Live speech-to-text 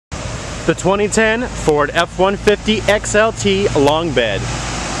The 2010 Ford F150 XLT long bed.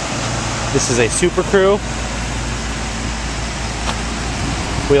 This is a Super Crew.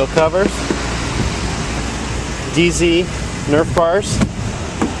 Wheel covers, DZ Nerf bars,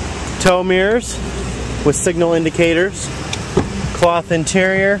 tow mirrors with signal indicators, cloth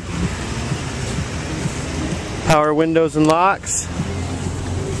interior, power windows and locks,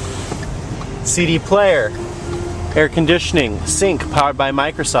 CD player, air conditioning, sync powered by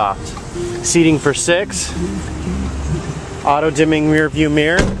Microsoft, seating for 6, auto dimming rear view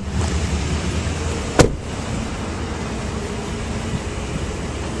mirror,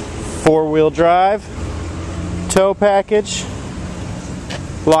 four-wheel drive, tow package,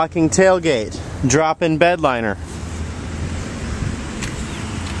 locking tailgate, drop-in bed liner,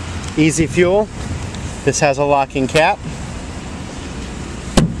 easy fuel. This has a locking cap,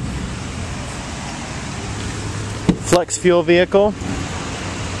 flex fuel vehicle,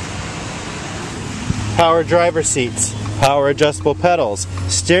 power driver seats, power adjustable pedals,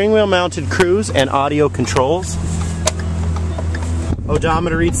 steering wheel mounted cruise and audio controls.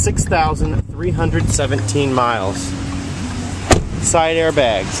 Odometer reads 6,317 miles. Side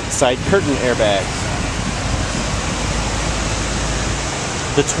airbags, side curtain airbags.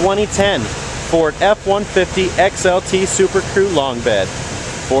 The 2010 Ford F-150 XLT Super Crew long bed,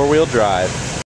 4-wheel drive.